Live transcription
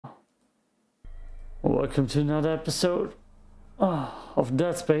Welcome to another episode of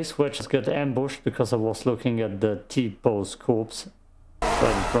Dead Space, where I just got ambushed because I was looking at the T-pose corpse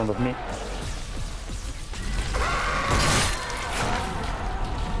right in front of me.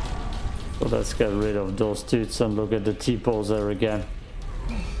 So let's get rid of those dudes and look at the T-poser again.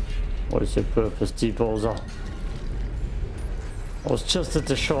 What is your purpose, T-poser? I was just at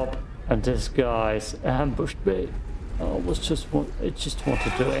the shop and this guy's ambushed me. I just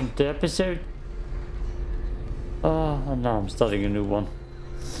wanted to end the episode. And now I'm starting a new one.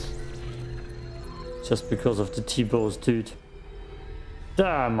 Just because of the T-pose dude.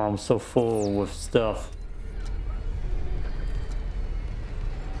 Damn, I'm so full with stuff.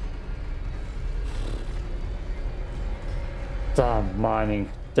 Damn, mining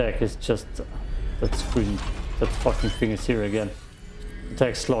deck is just... that screen, that fucking thing is here again.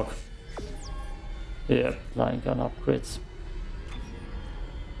 Text lock. Yeah, line gun upgrades.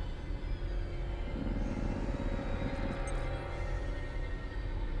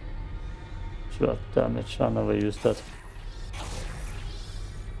 Shot damage, I never used that.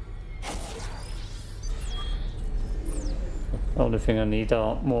 The only thing I need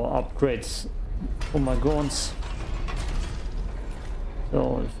are more upgrades for my guns. The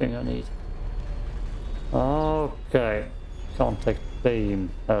only thing I need. Okay. Contact beam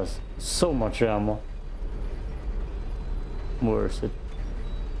has so much ammo. Where is it?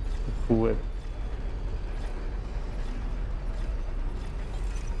 Equip.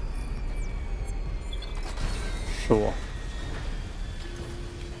 Sure.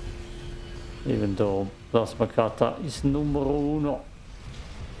 Even though plasma cutter is numero uno.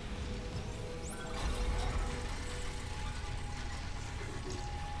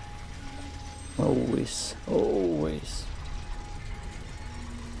 Always, always.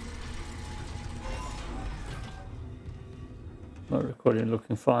 My recording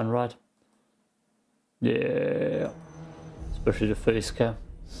looking fine, right? Yeah. Especially the face cam.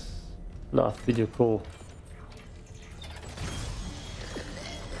 Live video call.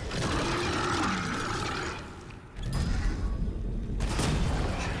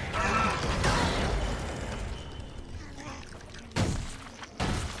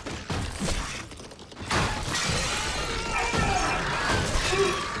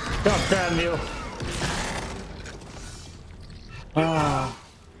 God damn you!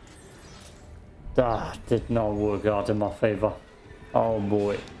 That did not work out in my favor. Oh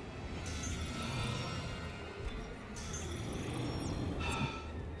boy.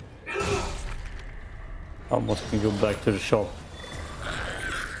 I almost can go back to the shop.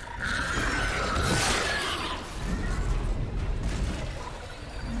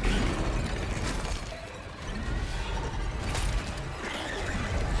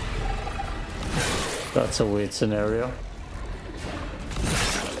 That's a weird scenario.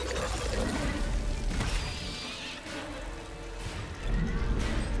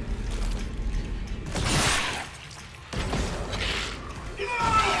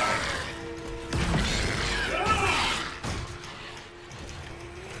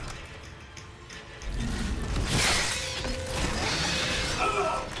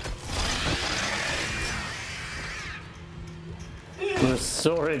 The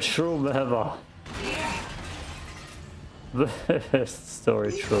storage room ever. Best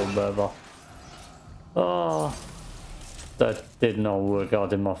storage room ever. Oh, that did not work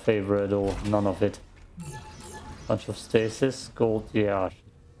out in my favor at all. None of it. Bunch of stasis, gold. Yeah,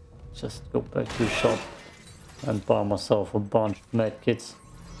 just go back to the shop and buy myself a bunch of medkits.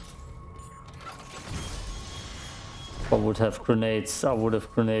 If I would have grenades, I would have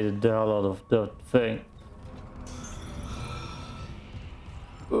grenaded the hell out of that thing.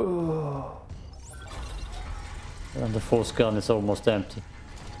 Oh. And the force gun is almost empty.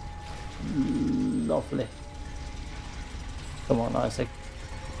 Lovely. Come on, Isaac.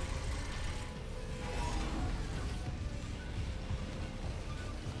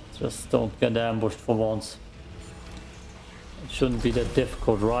 Just don't get ambushed for once. It shouldn't be that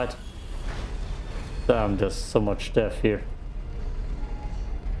difficult, right? Damn, there's so much death here.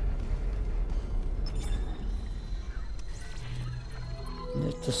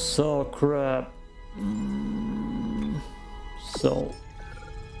 Need to saw crap. So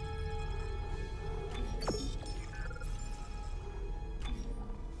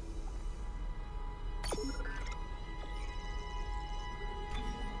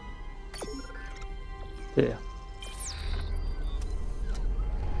there.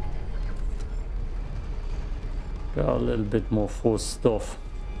 Got a little bit more force stuff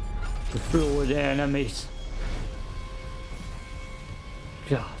to throw at the enemies.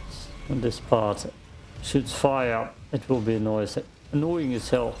 God, on this part shoots fire, it will be annoying as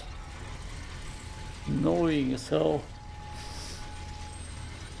hell. Annoying as hell.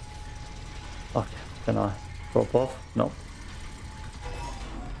 Okay, can I drop off? No.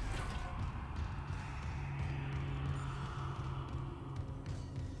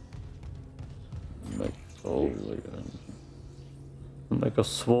 Make us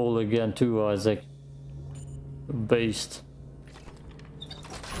swole again too, Isaac. Based.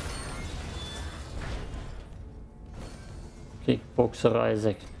 Kickboxer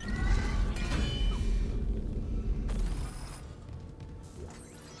Isaac.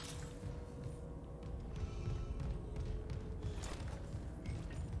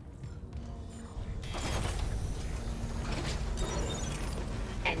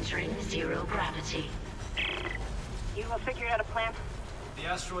 Entering zero gravity. You figured out a plan? The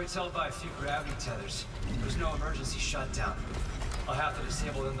asteroid's held by a few gravity tethers. There's no emergency shutdown. I'll have to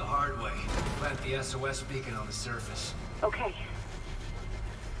disable them the hard way. Plant the SOS beacon on the surface. Okay.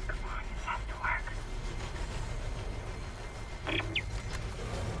 Come on, this has to work.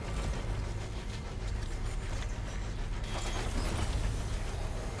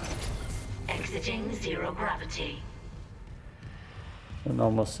 Exiting zero gravity. And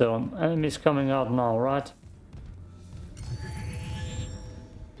almost on. Enemies coming out now, right?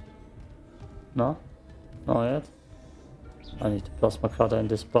 No? Not yet? I need to plasma cutter in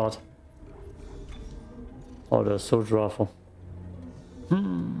this part. Oh, the assault rifle.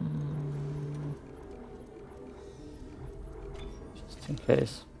 Just in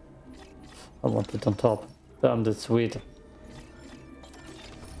case. I want it on top. Damn, that's sweet.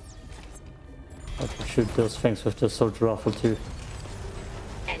 I can shoot those things with the assault rifle too.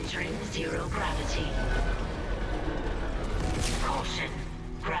 Entering zero gravity. Caution.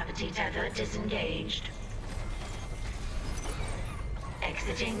 Gravity tether disengaged.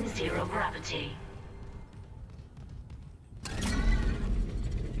 Exiting zero gravity.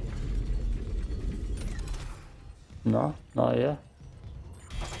 No, not yet.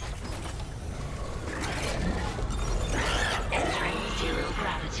 Entering zero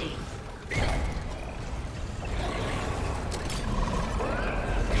gravity.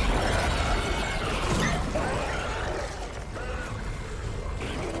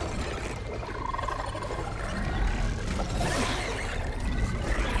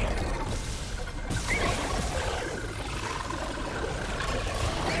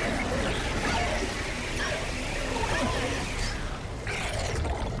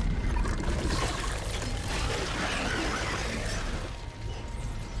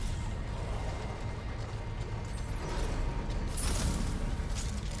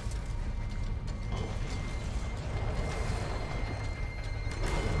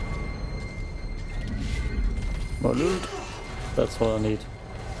 More loot. That's what I need.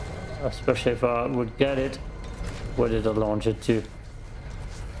 Especially if I would get it. Where did I launch it to?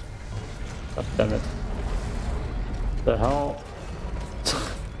 God damn it. The hell?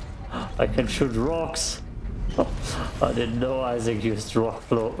 I can shoot rocks. I didn't know Isaac used rock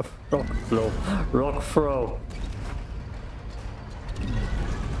throw.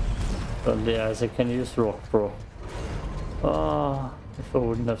 Only Isaac can use rock throw. Ah, if I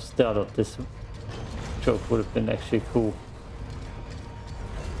wouldn't have started this joke would have been actually cool.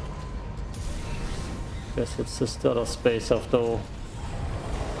 Guess it's just other space after all.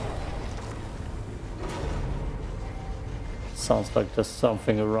 Sounds like there's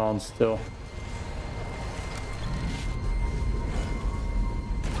something around still.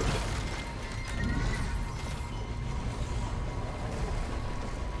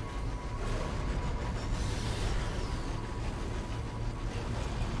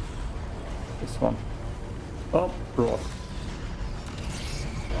 This one. Oh, rock.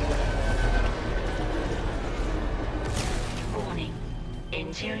 Warning.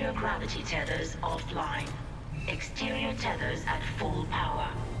 Interior gravity tethers offline. Exterior tethers at full power.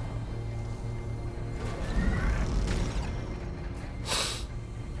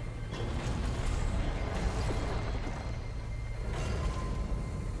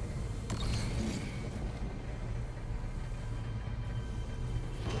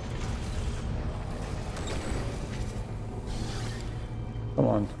 Come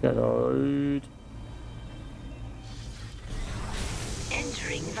on, get out.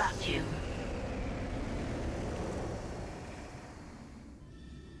 Entering vacuum.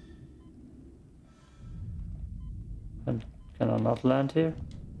 And can I not land here?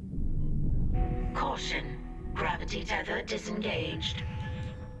 Caution. Gravity tether disengaged.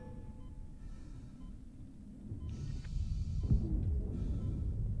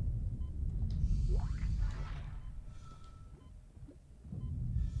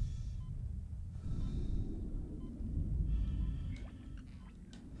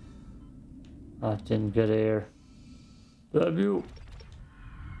 I didn't get air. Damn you.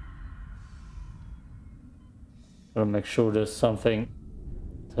 Gotta make sure there's something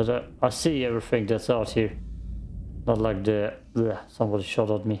that I see everything that's out here. Not like somebody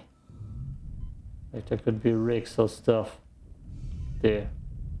shot at me. Like there could be rigs or stuff. There.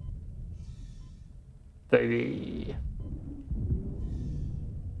 Baby.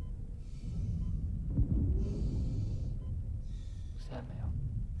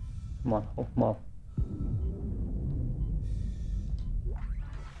 Come on, oh, come on.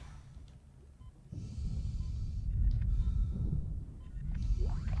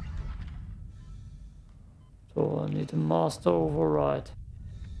 So I need a master override.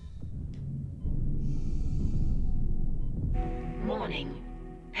 Warning.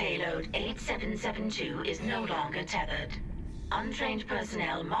 Payload 8772 is no longer tethered. Untrained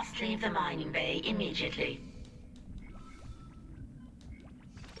personnel must leave the mining bay immediately.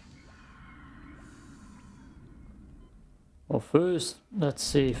 Well, first, let's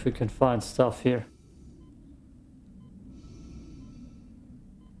see if we can find stuff here.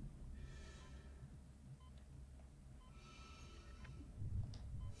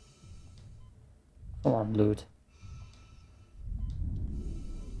 Come on, loot.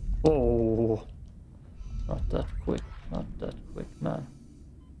 Oh, not that quick, man.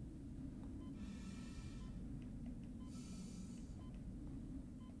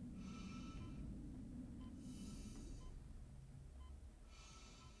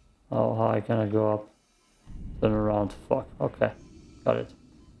 How high can I go up? Turn around, fuck, okay, got it.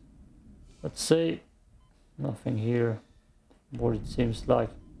 Let's see, nothing here, what it seems like.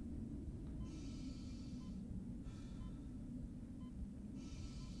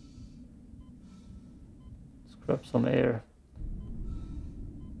 Grab some air.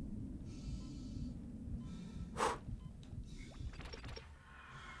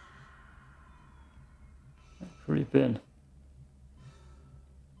 Creep in.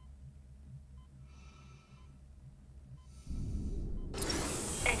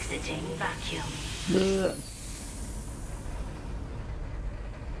 Exiting vacuum. Ugh.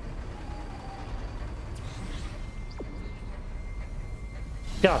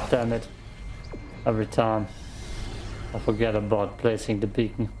 God damn it. Every time I forget about placing the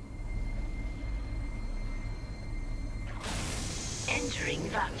beacon. Entering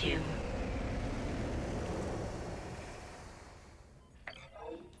vacuum.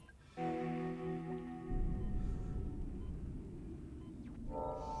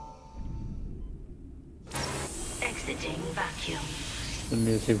 Exiting vacuum. The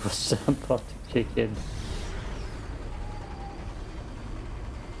music was about to kick in.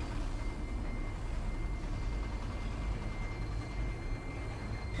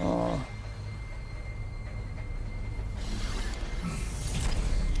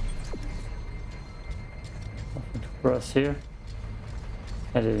 Press here.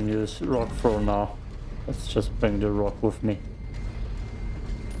 I didn't use rock throw now. Let's just bring the rock with me.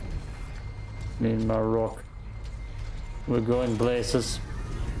 Need my rock. We're going places.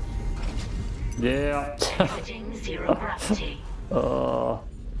 Yeah. Exiting zero gravity. Now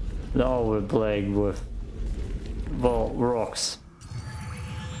we're playing with, well, rocks.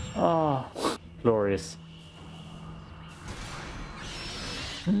 Ah, glorious.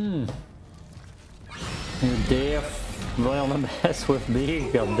 You dare wanna mess with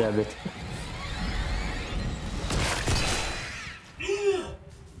me? God damn it.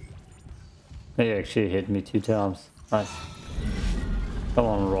 He actually hit me 2 times. Nice. Come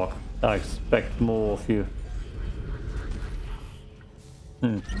on, rock. I expect more of you.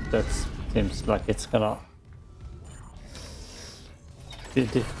 That seems like it's gonna be a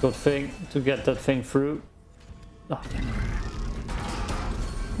difficult thing to get that thing through. Oh,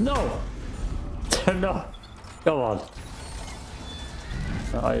 no! No! Come on.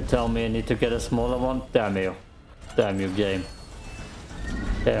 You tell me I need to get a smaller one? Damn you. Damn you, game.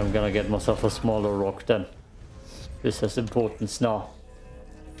 Okay, I'm gonna get myself a smaller rock then. This has importance now.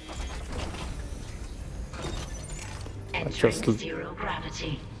 Zero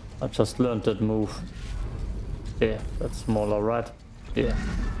gravity. I just learned that move. Yeah, that's smaller, right? Yeah.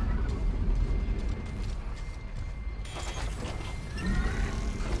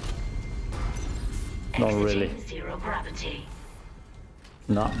 Not really. Zero gravity.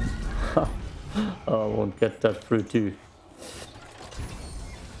 No. I won't get that through too.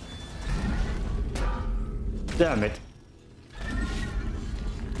 Damn it.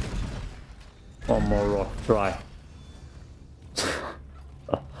 One more rock, try.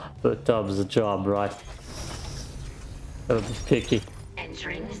 Third time's the job, right? Gotta be picky.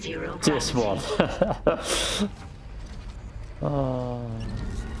 Entering zero This gravity. one. Oh.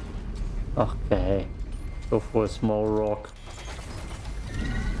 Okay. Go for a small rock.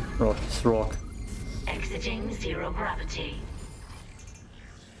 Rock is rock. Exiting zero gravity.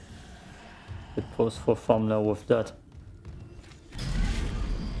 It pose for thumbnail with that.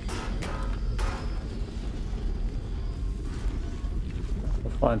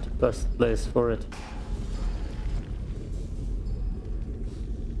 I'll find the best place for it.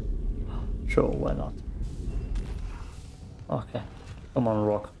 Sure, why not? Okay, come on,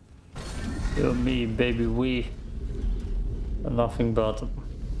 rock. You and me, baby, we are nothing but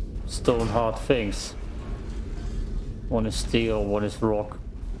stone hard things. One is steel, one is rock.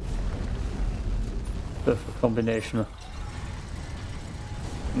 Perfect combination.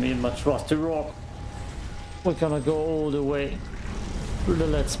 Me and my trusty rock. We're gonna go all the way through the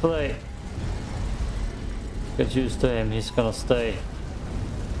let's play. Get used to him, he's gonna stay.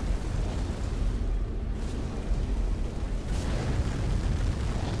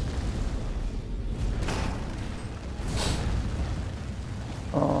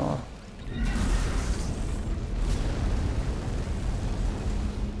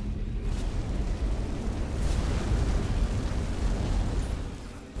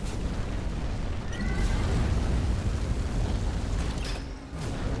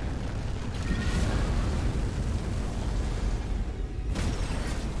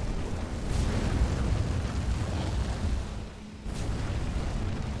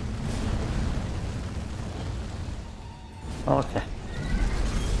 Okay.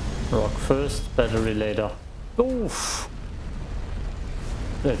 Rock first, battery later. Oof!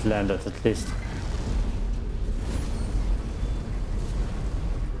 It landed at least.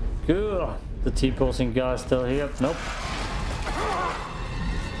 Good. The T-posing guy still here. Nope.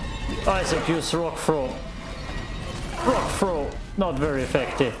 Isaac used rock throw. Rock throw. Not very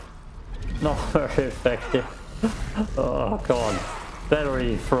effective. Not very effective. Oh, come on.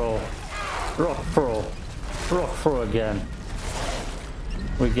 Battery throw. Rock throw. Rock throw again.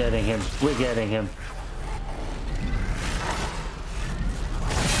 We're getting him. We're getting him.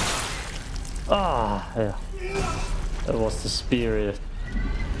 Ah, yeah. That was the spirit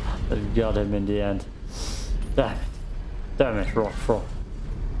that got him in the end. Damn it. Damn it, rock throw.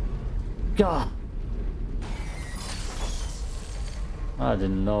 God. I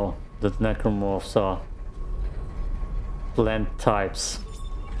didn't know that necromorphs are plant types.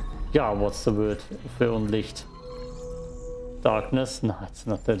 Yeah, what's the word? Licht. Darkness? No, it's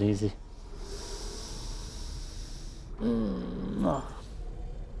not that easy. No.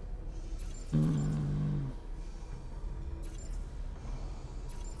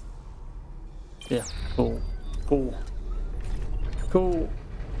 Yeah, cool. Cool. Cool.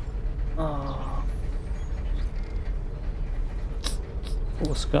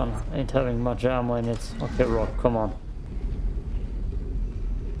 Who's gun? Ain't having much ammo in it. Okay, rock, come on.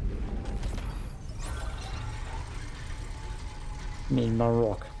 Me and my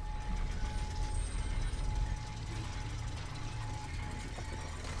rock.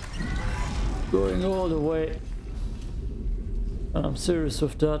 Going all the way. And I'm serious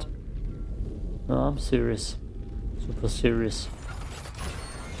with that. No, I'm serious. Super serious.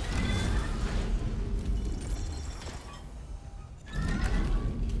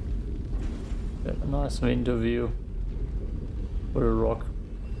 Got a nice window view for a rock.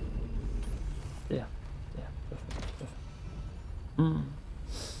 Yeah, yeah, perfect, perfect.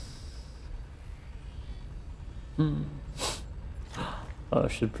 I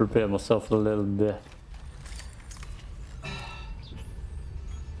should prepare myself a little bit.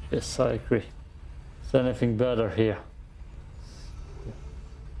 Yes, I agree. Is there anything better here?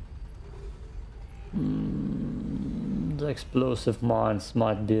 The explosive mines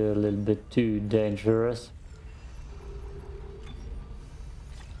might be a little bit too dangerous.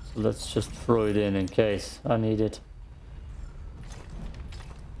 So let's just throw it in case I need it.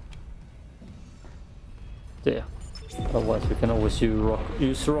 There. Otherwise we can always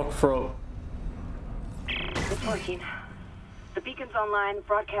use rock throw. It's working. The beacon's online,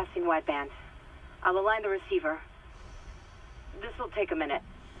 broadcasting wideband. I'll align the receiver. This will take a minute.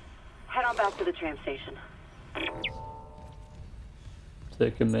 Head on back to the tram station.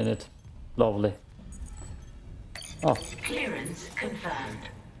 Take a minute. Lovely. Oh. Clearance confirmed.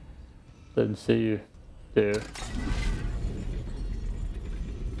 Didn't see you there.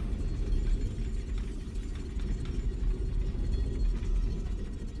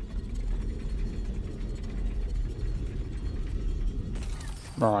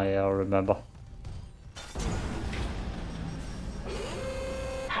 Oh yeah, I remember.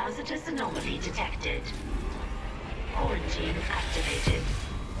 Hazardous anomaly detected. Quarantine activated.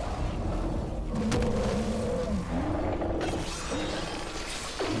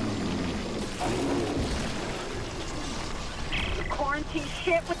 14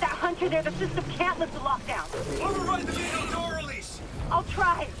 shit. With that hunter there, the system can't lift the lockdown. Override the manual door release! I'll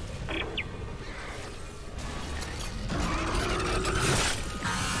try.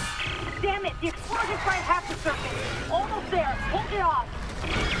 Damn it, the explosion's right half the surface. Almost there. Hold it off.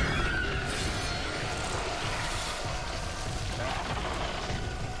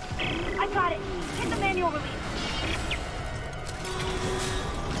 I got it. Hit the manual release.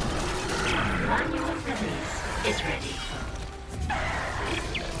 Manual release is ready.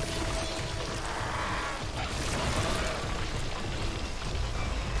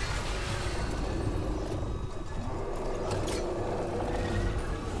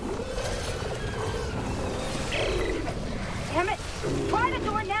 Damn it! Try the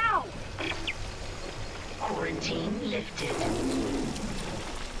door now! Quarantine lifted.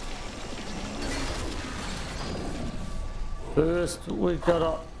 First, we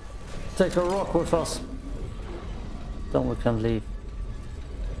gotta take a rock with us. Then we can leave.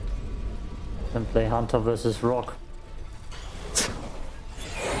 Then play Hunter versus Rock.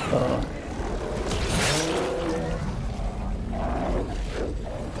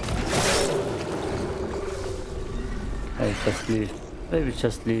 Maybe just leave. Maybe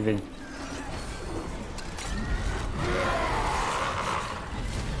just leaving.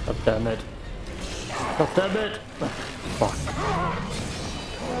 God damn it. God damn it! Fuck.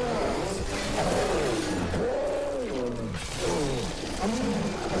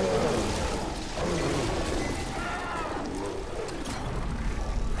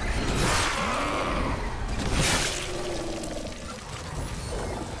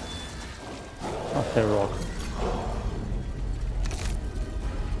 Okay, rock.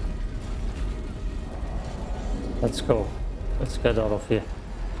 Let's go. Let's get out of here.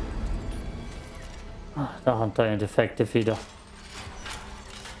 The hunter ain't effective either.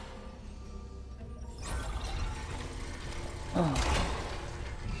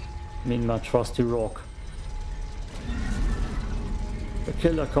 Mean my trusty rock. The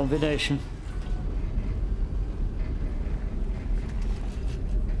killer combination.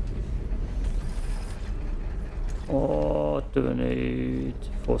 Oh, do we need...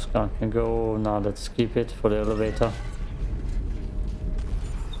 Force gun can go. Now let's keep it for the elevator.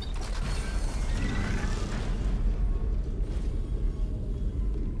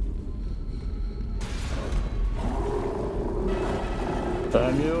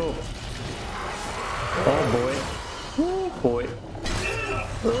 Damn you! Oh boy! Oh boy!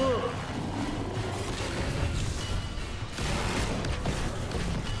 Oh.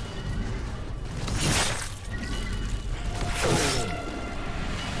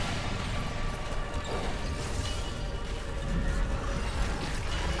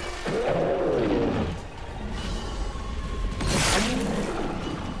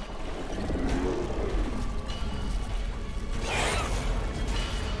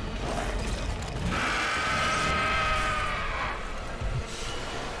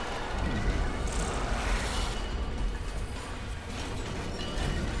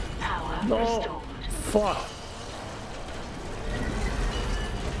 No! Fuck!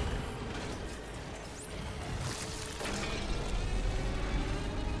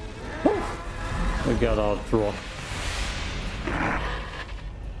 We got out rock.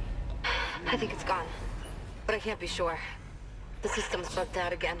 I think it's gone, but I can't be sure. The system's bugged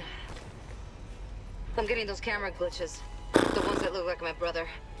out again. I'm getting those camera glitches. The ones that look like my brother,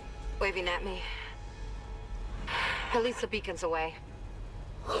 waving at me. At least the beacon's away.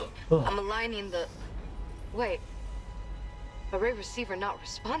 I'm aligning the... Wait. Array receiver not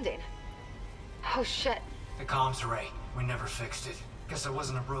responding. Oh shit. The comms array. We never fixed it. Guess it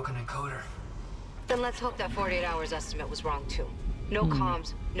wasn't a broken encoder. Then let's hope that 48 hours estimate was wrong too. No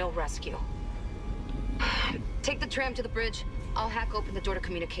comms, no rescue. Take the tram to the bridge. I'll hack open the door to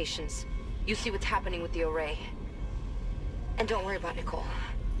communications. You see what's happening with the array. And don't worry about Nicole.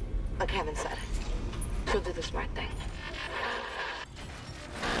 Like Kevin said. She'll do the smart thing.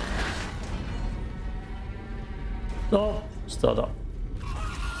 No, start up.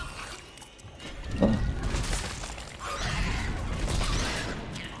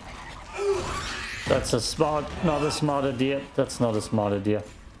 That's a smart, not a smart idea. That's not a smart idea.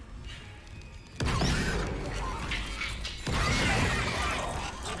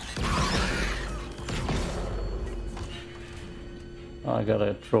 I got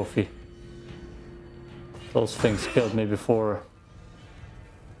a trophy. Those things killed me before.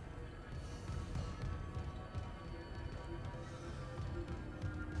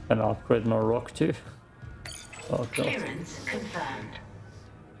 Can I upgrade my rock too? Oh god. Clearance confirmed.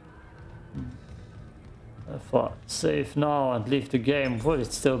 If I save now and leave the game, will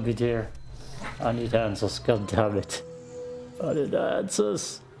it still be there? I need answers, god damn it. I need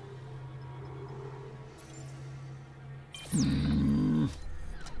answers.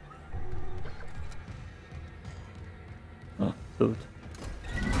 Oh, food.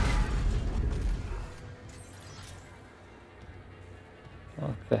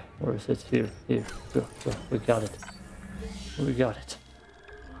 Okay, where is it? Here, here, go. We got it. We got it.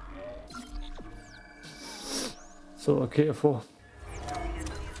 So careful.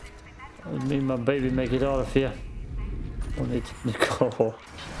 Me and my baby make it out of here. I need Nicole.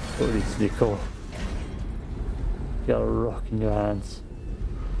 Who needs Nicole? You got a rock in your hands.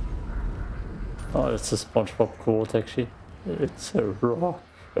 Oh, it's a SpongeBob quote actually. It's a rock.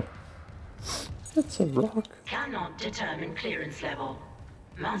 It's a rock. Cannot determine clearance level.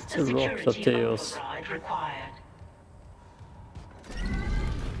 Master It's a rock, security Tateos. override required.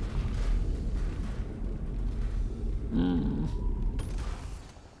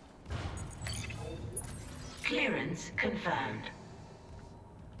 Clearance confirmed.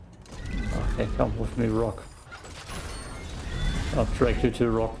 Okay, come with me, rock. I'll drag you to the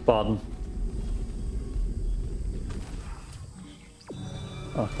rock bottom.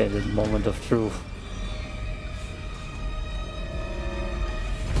 Okay, the moment of truth.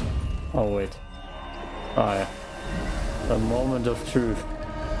 Oh wait. Oh yeah. The moment of truth.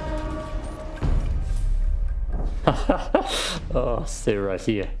 Oh, stay right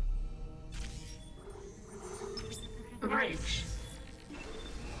here. Bridge.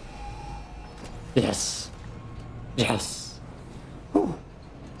 Yes. Yes. Whew.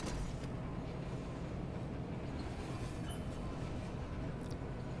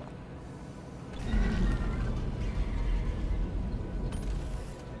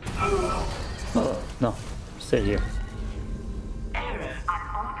 Oh, no. Stay here. Error.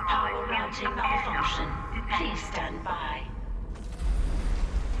 Power routing malfunction. Please stand by.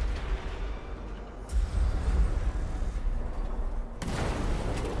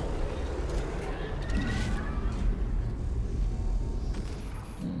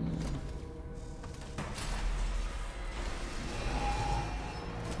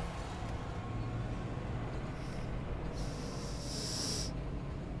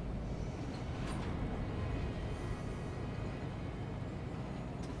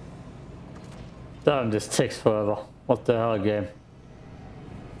 Damn, this takes forever. What the hell, game?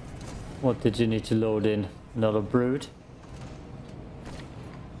 What did you need to load in? Another brood?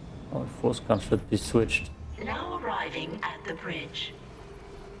 Oh, force gun should be switched. Now arriving at the bridge.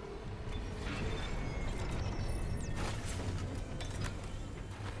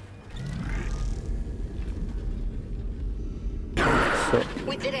 So,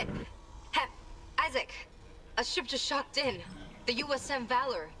 We did it! Isaac! A ship just shocked in. The USM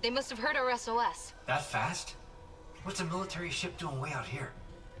Valor. They must have heard our SOS. That fast? What's a military ship doing way out here?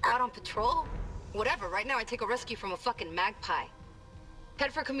 Out on patrol? Whatever, right now I take a rescue from a fucking magpie.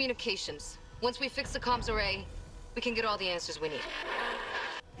 Head for communications. Once we fix the comms array, we can get all the answers we need.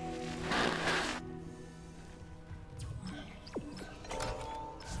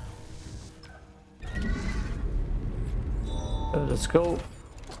 let's go.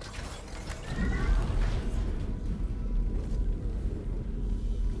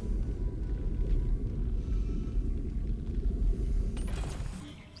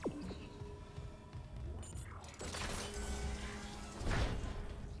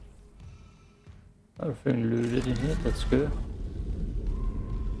 Everything looted in here, that's good.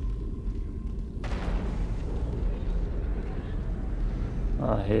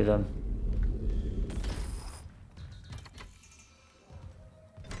 I hate them.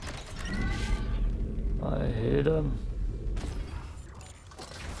 I hate them.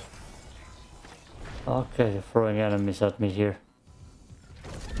 Okay, you're throwing enemies at me here.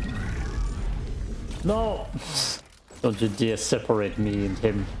 No! Don't you dare separate me and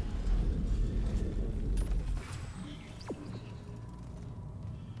him.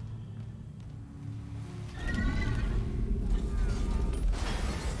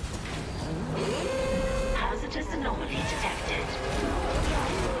 Hazardous anomaly detected.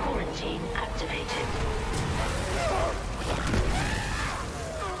 Quarantine activated.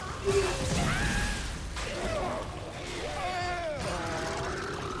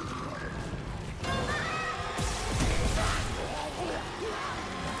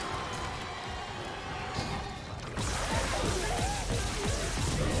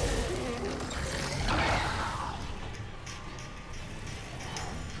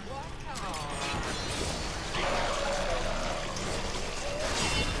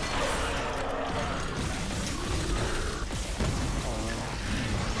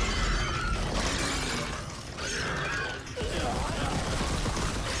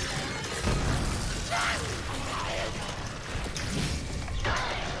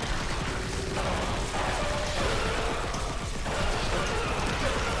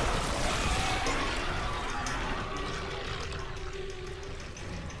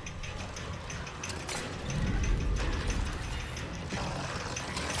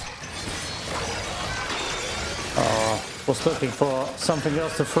 Was looking for something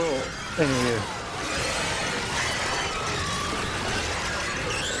else to throw in here.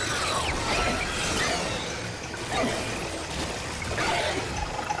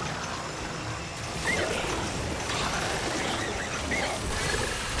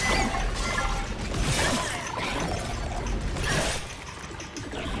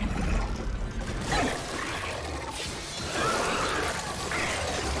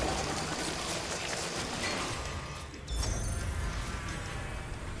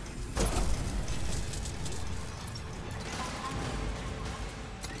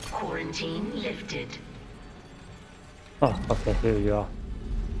 Quarantine lifted. Oh, okay, here you are.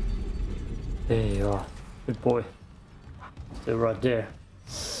 There you are. Good boy. Still right there.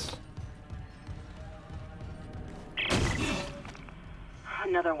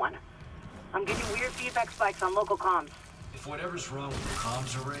 Another one. I'm getting weird feedback spikes on local comms. If whatever's wrong with the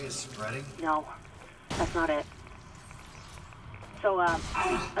comms array is spreading... No, that's not it. So,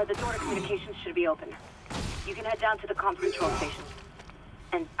 the door to communications should be open. You can head down to the comms control station.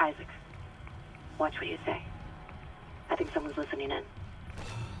 And Isaac, watch what you say. I think someone's listening in.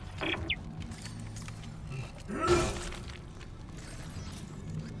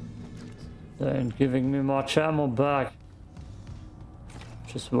 They ain't giving me much ammo back.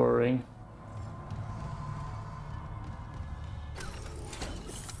 Just worrying.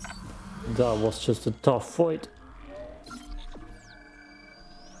 That was just a tough fight.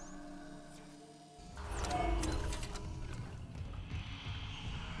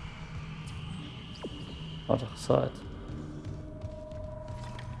 Other side.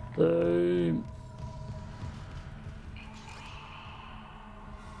 Damn.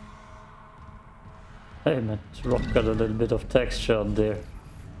 Hey man, this rock got a little bit of texture on there.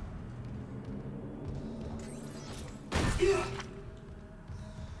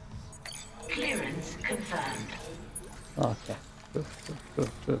 Clearance confirmed. Okay.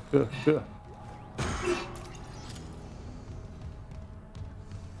 Good.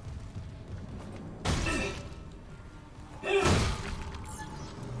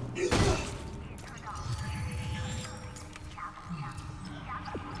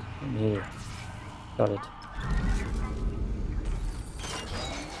 Yeah, got it.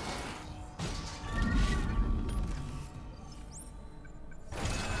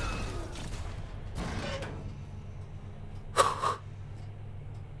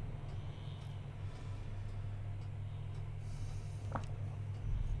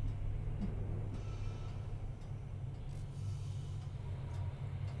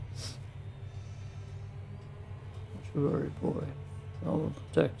 Don't you worry, boy. I will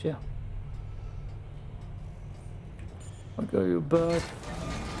protect you. I'll got you back.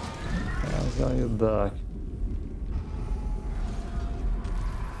 I got you back.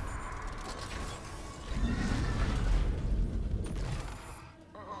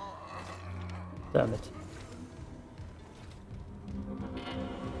 Damn it.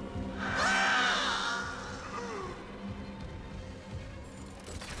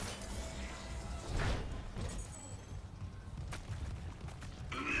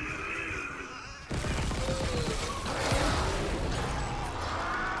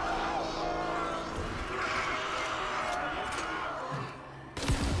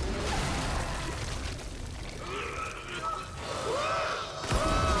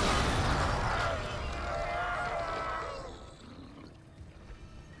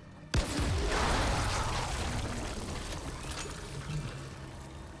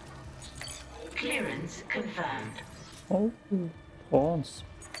 Clearance confirmed. Oh, pawns.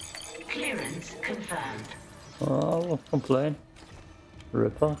 Clearance confirmed. I won't complain.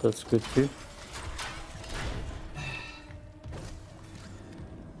 Ripper, that's good too.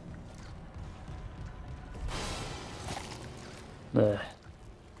 There.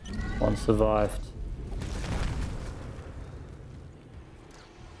 One survived.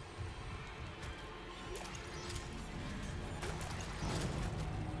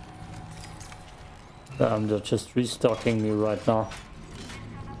 They're just restocking me right now.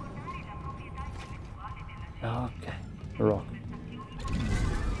 Okay, rock.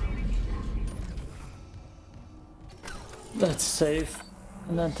 That's safe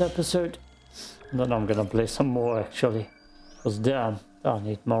in that episode. And then I'm gonna play some more actually. Because damn, I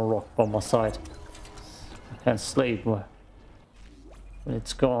need more rock by my side. I can't sleep when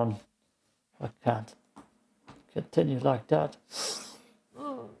it's gone. I can't continue like that.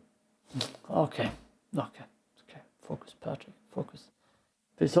 Okay. Okay. Focus, Patrick. Focus.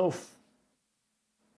 Peace off.